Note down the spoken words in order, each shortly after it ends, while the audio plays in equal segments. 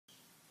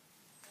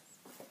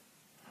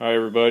Hi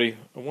everybody.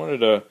 I wanted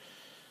to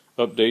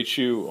update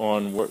you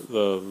on what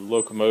the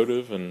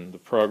locomotive and the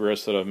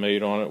progress that I've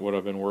made on it, what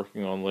I've been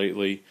working on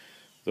lately.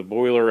 The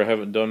boiler I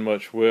haven't done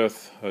much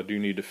with. I do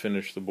need to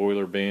finish the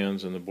boiler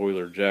bands and the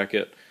boiler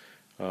jacket.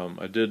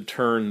 I did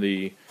turn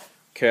the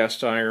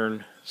cast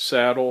iron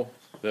saddle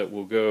that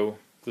will go.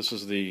 This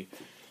is the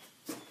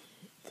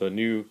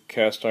new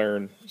cast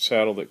iron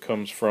saddle that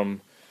comes from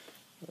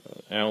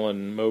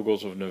Allen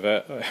Models of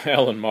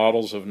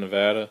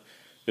Nevada.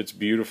 It's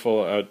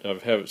beautiful. I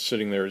have it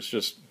sitting there. It's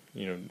just,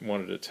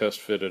 wanted to test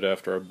fit it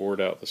after I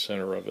bored out the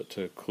center of it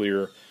to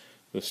clear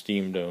the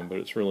steam dome, but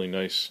it's really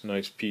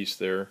nice piece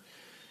there.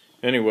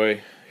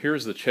 Anyway,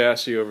 here's the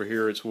chassis over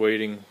here. It's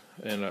waiting,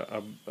 and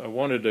I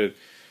wanted to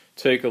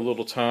take a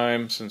little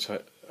time, since I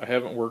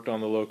haven't worked on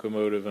the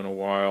locomotive in a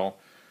while,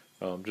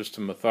 just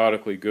to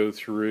methodically go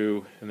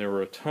through, and there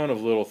were a ton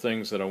of little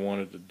things that I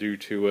wanted to do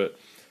to it,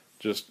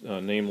 just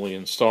namely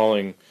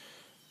installing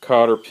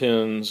cotter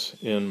pins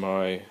in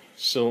my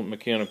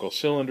mechanical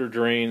cylinder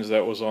drains.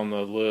 That was on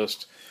the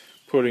list.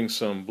 Putting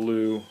some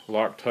blue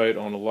Loctite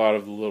on a lot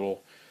of the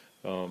little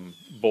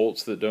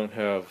bolts that don't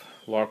have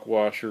lock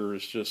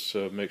washers, just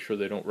to make sure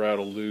they don't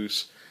rattle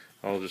loose.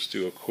 I'll just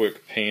do a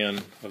quick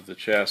pan of the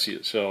chassis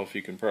itself.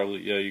 You can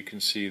probably, you can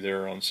see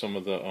there on some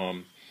of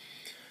the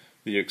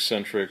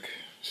eccentric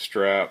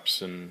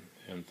straps and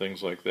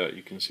things like that.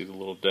 You can see the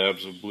little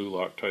dabs of blue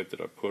Loctite that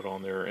I put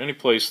on there. Any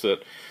place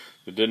that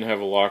didn't have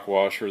a lock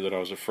washer that I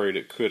was afraid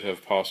it could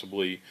have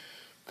possibly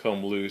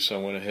come loose, I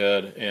went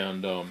ahead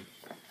and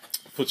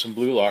put some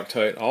blue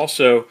Loctite.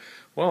 Also,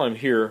 while I'm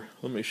here,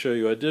 let me show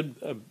you. I did,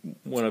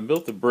 when I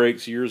built the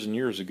brakes years and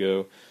years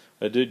ago,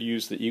 I did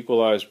use the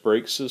equalized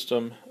brake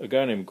system. A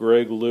guy named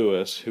Greg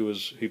Lewis,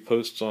 he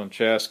posts on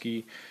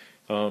Chasky,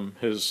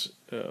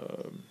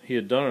 he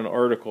had done an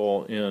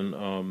article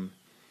in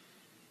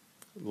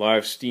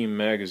Live Steam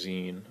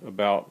magazine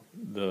about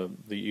the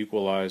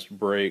equalized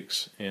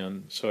brakes,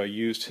 and so I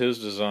used his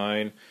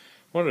design.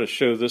 I wanted to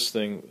show this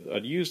thing.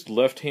 I'd used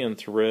left-hand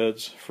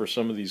threads for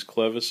some of these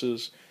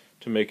clevises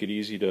to make it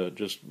easy to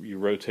you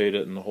rotate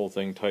it and the whole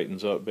thing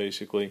tightens up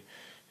basically.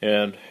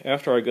 And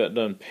after I got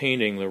done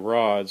painting the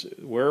rods,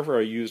 wherever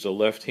I used a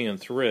left-hand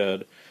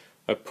thread,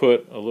 I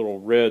put a little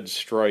red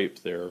stripe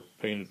there,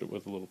 painted it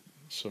with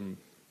some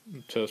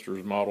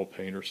Tester's model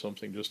paint or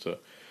something, just to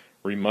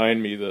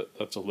remind me that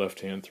that's a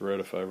left-hand thread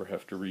if I ever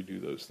have to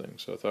redo those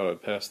things. So I thought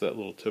I'd pass that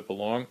little tip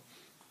along.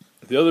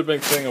 The other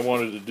big thing I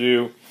wanted to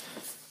do,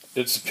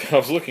 I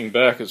was looking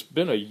back, it's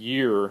been a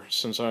year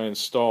since I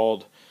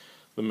installed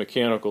the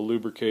mechanical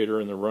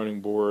lubricator in the running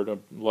board. I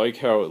like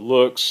how it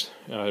looks.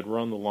 I had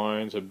run the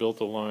lines, I built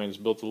the lines,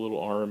 built the little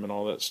arm and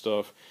all that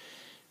stuff.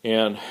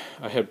 And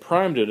I had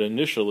primed it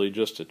initially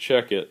just to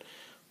check it,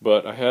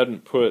 but I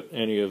hadn't put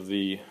any of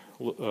the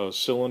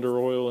cylinder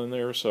oil in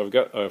there, so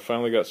I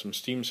finally got some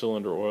steam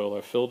cylinder oil. I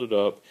filled it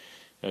up.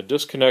 I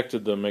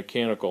disconnected the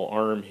mechanical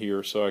arm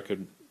here so I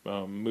could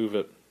move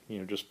it,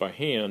 just by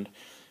hand.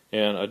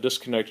 And I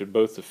disconnected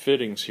both the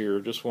fittings here.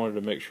 Just wanted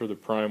to make sure the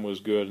prime was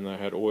good and I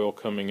had oil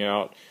coming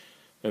out.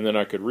 And then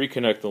I could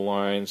reconnect the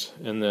lines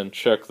and then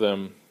check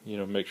them,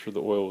 make sure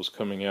the oil was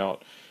coming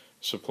out,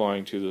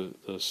 supplying to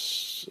the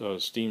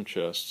steam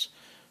chests.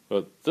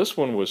 But this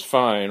one was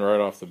fine right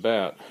off the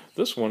bat.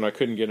 This one I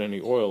couldn't get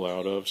any oil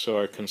out of, so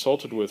I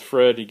consulted with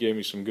Fred. He gave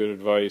me some good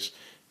advice.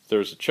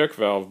 There's a check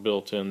valve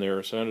built in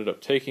there, so I ended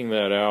up taking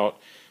that out,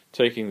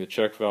 taking the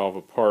check valve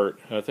apart.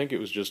 I think it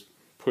was just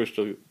pushed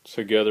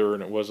together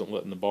and it wasn't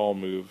letting the ball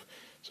move.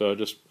 So I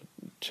just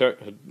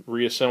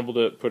reassembled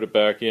it, put it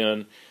back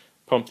in,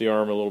 pumped the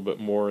arm a little bit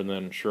more, and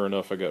then sure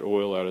enough I got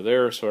oil out of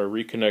there. So I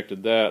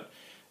reconnected that,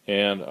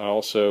 and I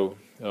also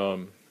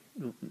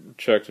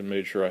checked and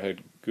made sure I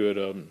had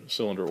good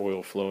cylinder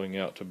oil flowing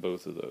out to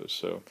both of those.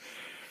 So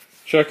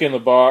check in the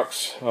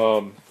box,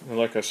 and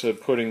like I said,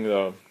 putting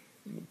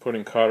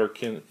cotter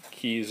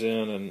keys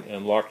in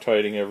and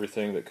Loctiting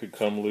everything that could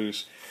come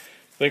loose.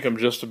 I think I'm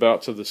just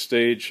about to the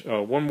stage.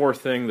 One more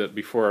thing, that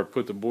before I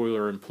put the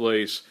boiler in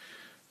place,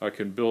 I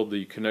can build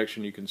the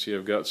connection. You can see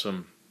I've got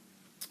some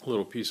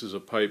little pieces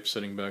of pipe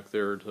sitting back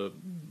there to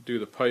do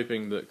the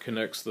piping that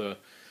connects the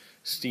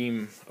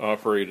steam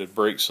operated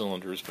brake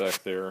cylinders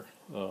back there.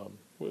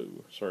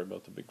 Sorry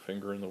about the big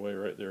finger in the way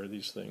right there,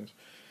 these things.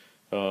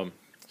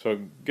 So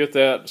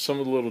get some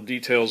of the little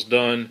details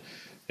done,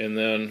 and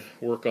then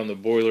work on the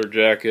boiler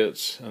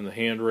jackets and the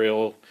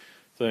handrail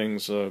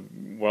things.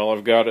 While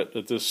I've got it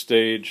at this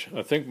stage,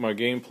 I think my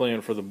game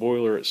plan for the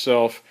boiler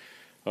itself,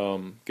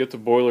 get the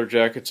boiler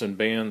jackets and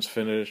bands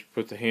finished,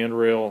 put the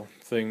handrail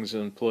things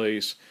in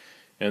place,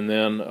 and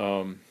then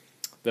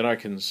I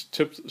can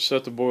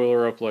set the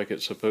boiler up like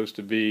it's supposed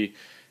to be,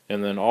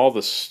 and then all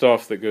the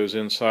stuff that goes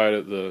inside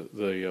it,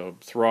 the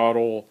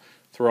throttle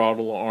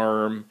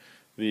arm,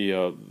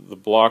 the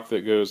block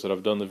that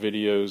I've done the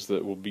videos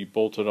that will be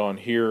bolted on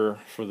here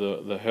for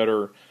the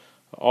header,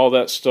 all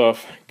that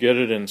stuff, get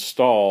it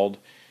installed,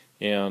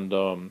 and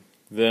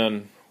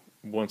then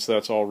once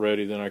that's all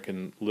ready, then I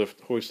can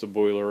hoist the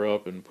boiler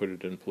up and put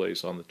it in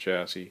place on the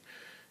chassis.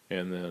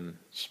 and then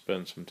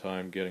spend some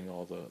time getting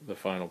all the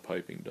final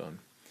piping done.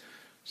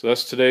 So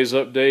that's today's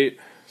update.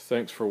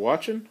 Thanks for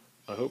watching.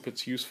 I hope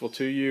it's useful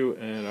to you,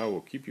 and I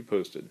will keep you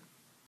posted.